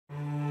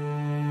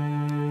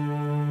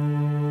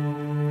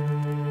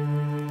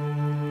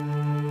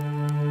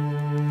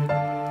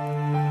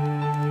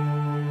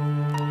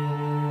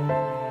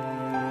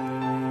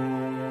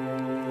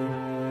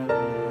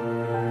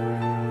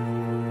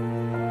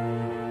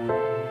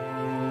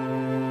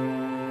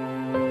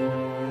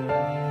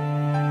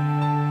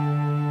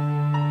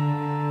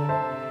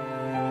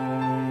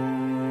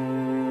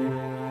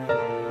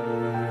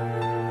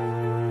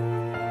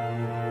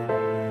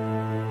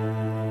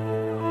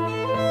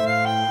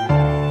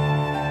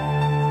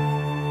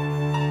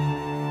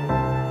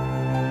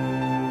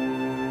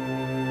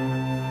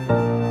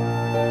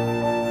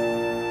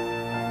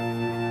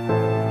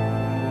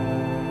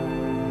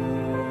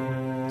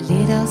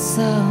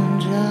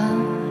Sandra,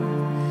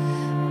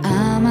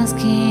 I'm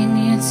asking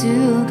you to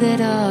get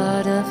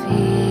out of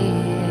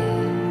here.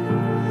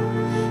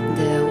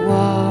 The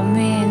war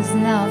means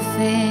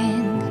nothing,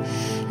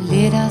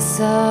 little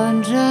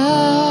Sandra.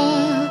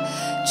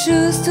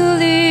 Choose to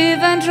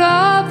live and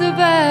drop the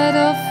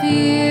battlefield.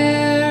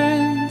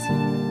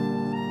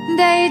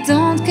 They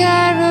don't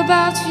care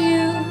about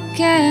you,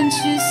 can't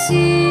you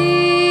see?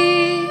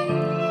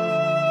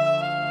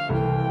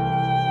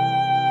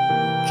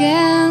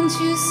 Can't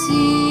you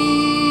see?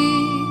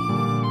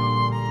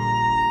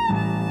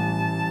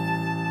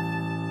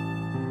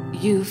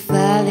 You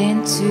fell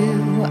into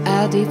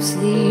a deep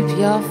sleep.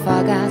 You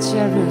forgot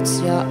your roots,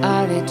 your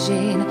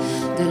origin.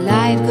 The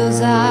light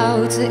goes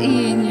out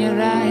in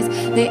your eyes.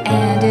 They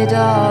ended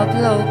up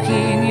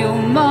locking your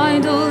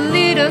mind. Oh,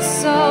 little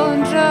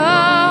Sandra,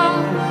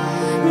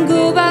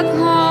 go back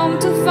home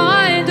to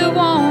find the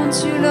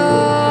ones you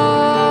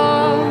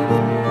love.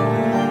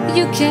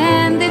 You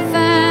can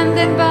defend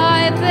it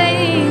by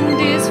playing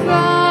this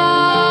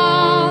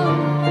role.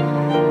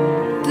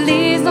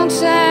 Please don't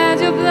shed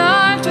your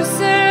blood to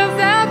serve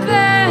their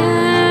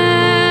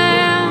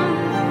plan.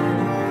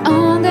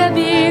 On the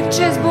big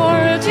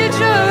chessboard you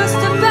just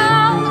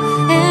abound.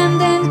 And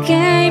then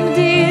came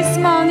this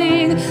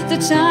morning, the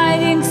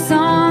chiding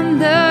sun,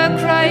 the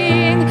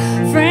crying,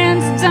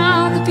 friends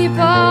down, the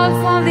people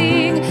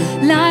falling,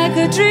 like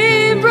a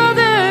dream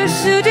brother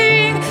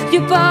shooting. You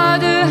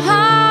poured a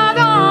heart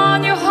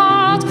on your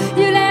heart,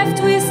 you left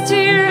with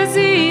tears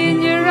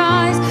in your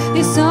eyes.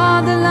 You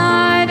saw the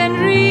light and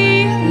realized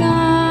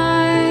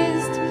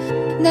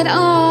that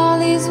all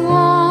is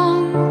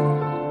one,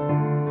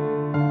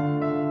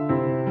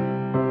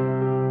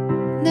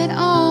 that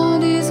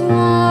all is one.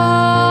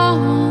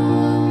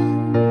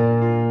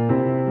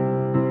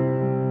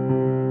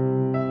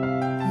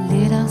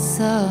 Little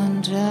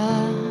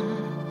Sandra,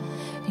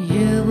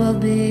 you will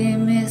be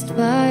missed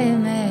by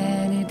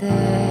many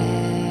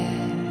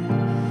there.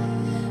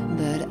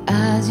 But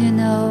as you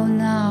know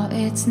now,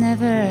 it's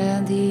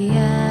never the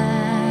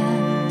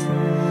end.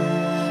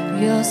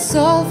 Your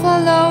soul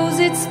follows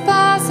its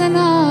path and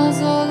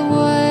us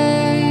always.